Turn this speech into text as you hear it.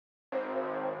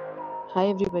Hi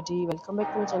everybody, welcome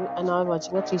back to my channel and now I'm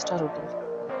watching a 3-star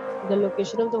hotel. The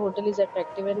location of the hotel is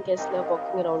attractive and guests love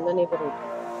walking around the neighborhood.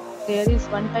 There is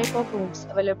one type of rooms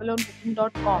available on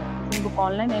booking.com. You can book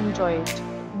online and enjoy it.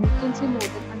 You can see more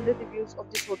than 100 reviews of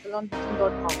this hotel on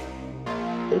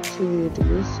booking.com. Its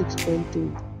rating is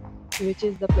 6.2, which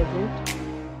is the pleasant.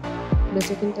 The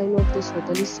check-in time of this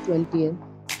hotel is 12 pm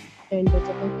and the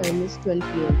check-out time is 12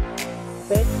 pm.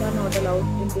 Pets are not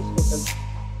allowed in this hotel.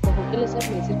 The hotel accepts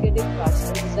major credit cards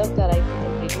and reserves the right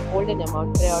to temporarily hold an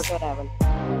amount prior to arrival.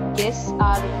 Guests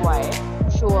are required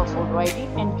to show a photo ID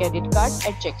and credit card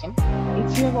at check-in.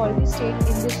 If you have already stayed in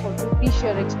this hotel, please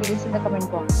share your experience in the comment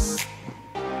box.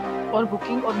 For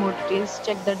booking or more details,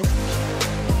 check the description.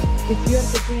 If you are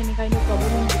facing any kind of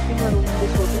problem in booking a room in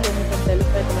this hotel, then you can tell us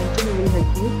by commenting, we will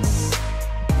help you.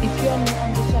 If you are new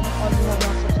on this channel or you have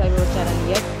not subscribed our channel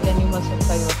yet, then you must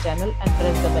subscribe our channel and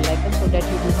press the bell icon so that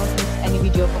you do not miss any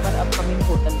video from our upcoming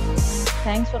hotel.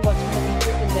 Thanks for watching the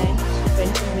video till the end. So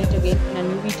friends, will meet again in a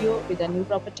new video with a new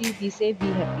property. Be safe, be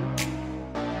happy.